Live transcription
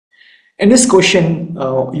In this question,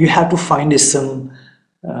 you have to find a sum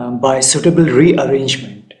by suitable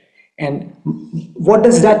rearrangement. And what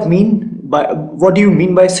does that mean? What do you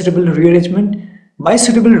mean by suitable rearrangement? By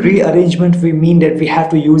suitable rearrangement, we mean that we have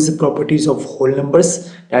to use the properties of whole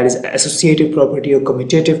numbers, that is associative property or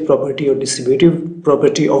commutative property or distributive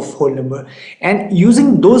property of whole number. And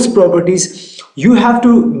using those properties, you have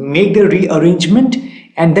to make the rearrangement,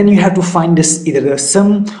 and then you have to find this either the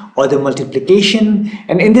sum or the multiplication.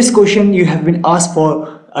 And in this question you have been asked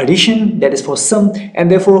for addition, that is for sum,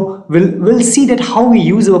 and therefore we'll see that how we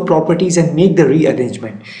use our properties and make the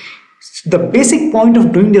rearrangement. The basic point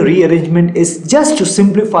of doing the rearrangement is just to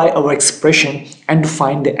simplify our expression and to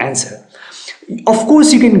find the answer. Of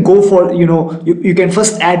course, you can go for, you can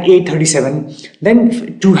first add 837,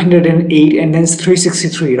 then 208, and then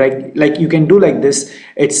 363, right? Like you can do like this.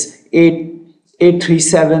 It's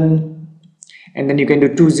 837, and then you can do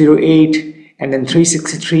 208 and then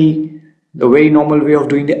 363, the very normal way of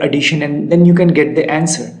doing the addition, and then you can get the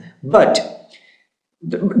answer. But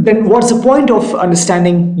then what's the point of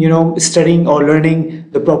understanding, studying or learning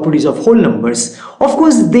the properties of whole numbers? Of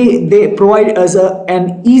course, they provide us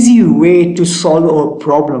an easy way to solve our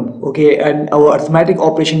problem, okay, and our arithmetic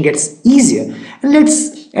operation gets easier. And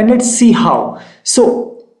let's see how.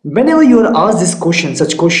 So whenever you are asked this question,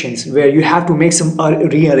 such questions where you have to make some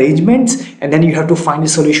rearrangements and then you have to find the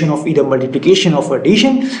solution of either multiplication or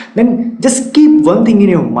addition, then just keep one thing in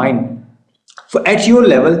your mind. For at your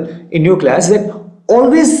level in your class, that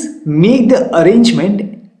always make the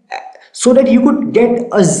arrangement so that you could get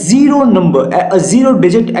a zero number, a zero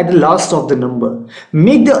digit at the last of the number.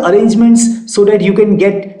 Make the arrangements so that you can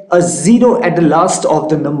get a zero at the last of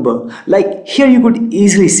the number. Like here you could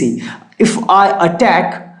easily see, if I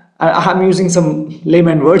attack, I'm using some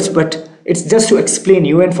layman words, but it's just to explain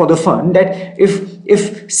you and for the fun, that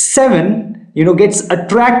if 7 gets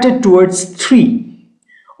attracted towards 3,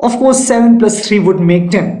 of course 7 plus 3 would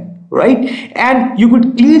make 10, right? And you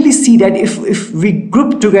could clearly see that if we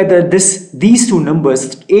group together these two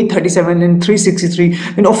numbers, 837 and 363,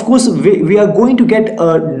 then of course we are going to get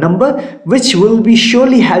a number which will be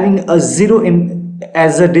surely having a zero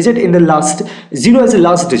as a digit in the last, zero as a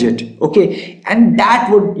last digit, okay? And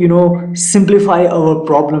that would simplify our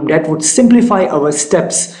problem, that would simplify our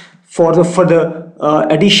steps for the further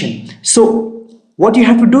addition. So what you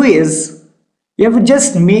have to do is you have to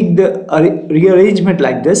just make the rearrangement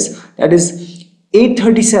like this, that is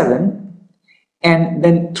 837 and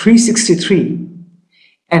then 363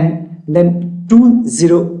 and then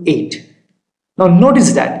 208. Now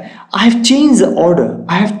notice that I have changed the order.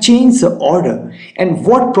 And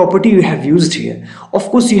what property you have used here? Of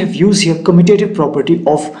course, you have used here commutative property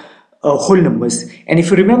of whole numbers. And if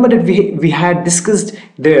you remember that we had discussed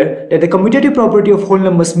there that the commutative property of whole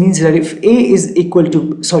numbers means that if A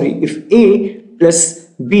plus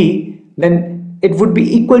B, then it would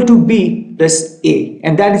be equal to B plus A,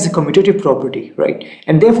 and that is a commutative property, right?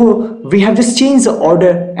 And therefore we have just changed the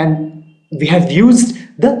order and we have used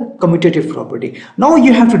the commutative property. Now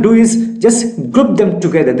you have to do is just group them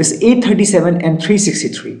together, this 837 and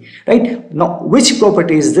 363, right? Now which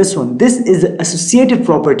property is this one? This is the associative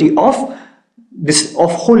property of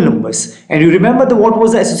whole numbers. And you remember what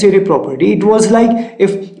was the associative property? It was like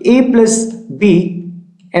if A plus B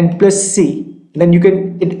and plus C, then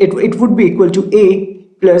it would be equal to A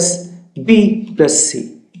plus B plus C.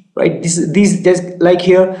 Right, these just like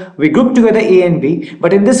here we group together A and B,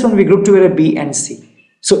 but in this one we group together B and C.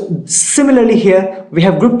 So similarly here we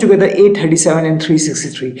have grouped together 837 and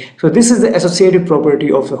 363. So this is the associative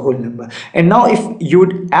property of the whole number. And now if you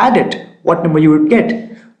would add it, what number you would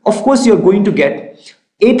get? Of course you are going to get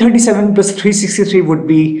 837 plus 363 would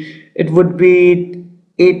be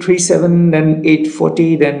 837, then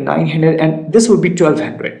 840, then 900, and this would be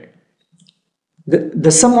 1200.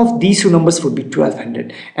 The sum of these two numbers would be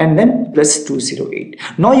 1200 and then plus 208.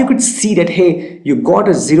 Now you could see that, hey, you got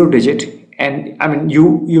a zero digit, and I mean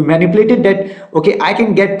you manipulated that, okay, I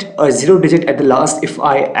can get a zero digit at the last if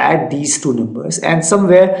I add these two numbers, and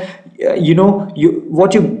somewhere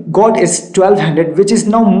what you got is 1200, which is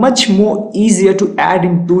now much more easier to add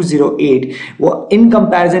in 208 in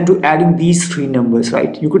comparison to adding these three numbers,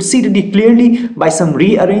 right? You could see that clearly by some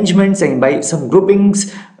rearrangements and by some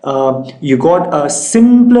groupings, you got a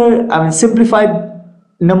simplified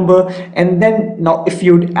number. And then now if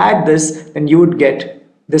you would add this, then you would get,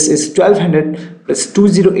 this is 1200 plus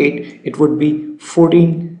 208, it would be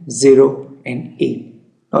 14008.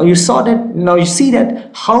 Now you see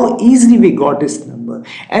that how easily we got this number.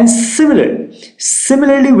 And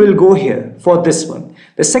similarly we'll go here for this one.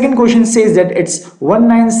 The second question says that it's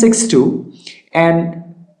 1962 and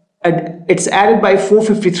it's added by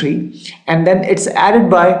 453, and then it's added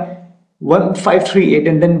by 1538,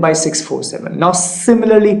 and then by 647. Now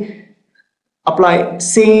similarly apply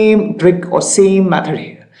same trick or same method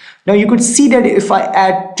here. Now you could see that if I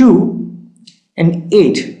add 2 and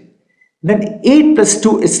 8, then 8 plus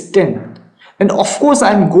 2 is 10. And of course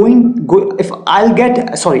if I'll get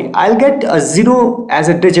a 0 as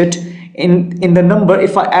a digit in the number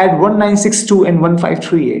if I add 1962 and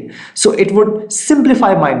 1538. So it would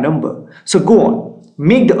simplify my number. So go on,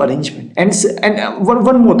 make the arrangement. And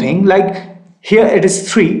one more thing, like here it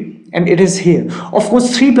is 3 and it is here. Of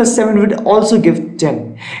course 3 plus 7 would also give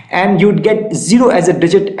 10, and you'd get 0 as a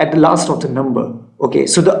digit at the last of the number. Okay,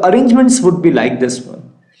 so the arrangements would be like this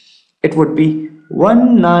one. It would be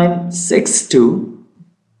 1962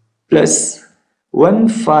 plus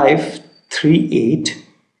 1538.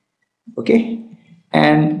 Okay,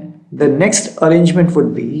 and the next arrangement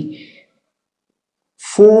would be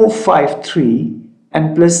 453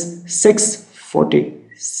 and plus 647.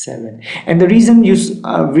 And the reason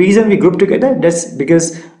we group together, that's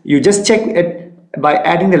because you just check it by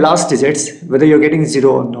adding the last digits whether you're getting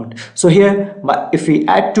 0 or not. So here if we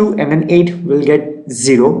add 2 and then 8, we'll get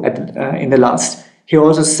 0 in the last. Here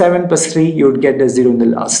also 7 plus 3, you would get the 0 in the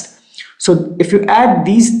last. So if you add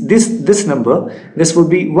this number, this would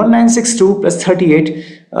be 1962 plus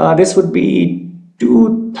 38. This would be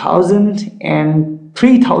 2000 and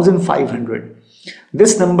 3500.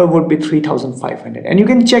 This number would be 3500, and you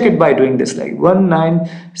can check it by doing this, like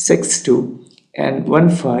 1962 and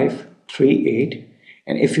 1538,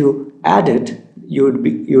 and if you add it, you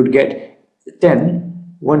would get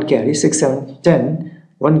 10, 1 carry, 6 7 10,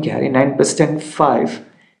 1 carry, 9 plus 10 5,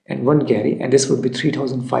 and 1 carry, and this would be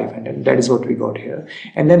 3500. That is what we got here.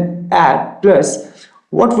 And then add plus,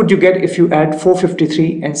 what would you get if you add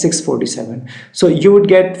 453 and 647? So you would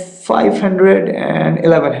get 500 and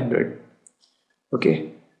 1100.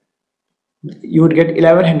 Okay, you would get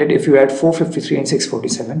 1100 if you add 453 and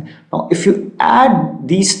 647. Now if you add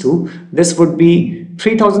these two, this would be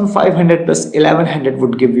 3500 plus 1100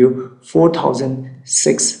 would give you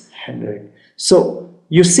 4600. So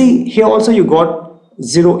you see here also you got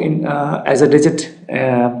 0 in as a digit,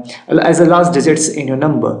 as the last digits in your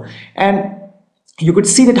number. And you could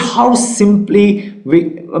see that how simply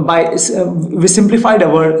we simplified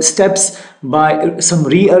our steps by some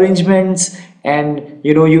rearrangements, and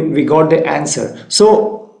we got the answer.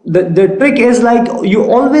 So the trick is, like, you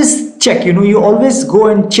always check, you always go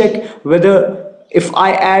and check whether if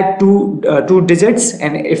I add two digits,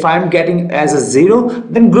 and if I'm getting as a 0,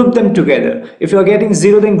 then group them together. If you're getting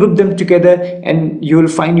 0, then group them together, and you will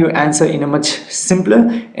find your answer in a much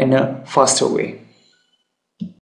simpler and a faster way.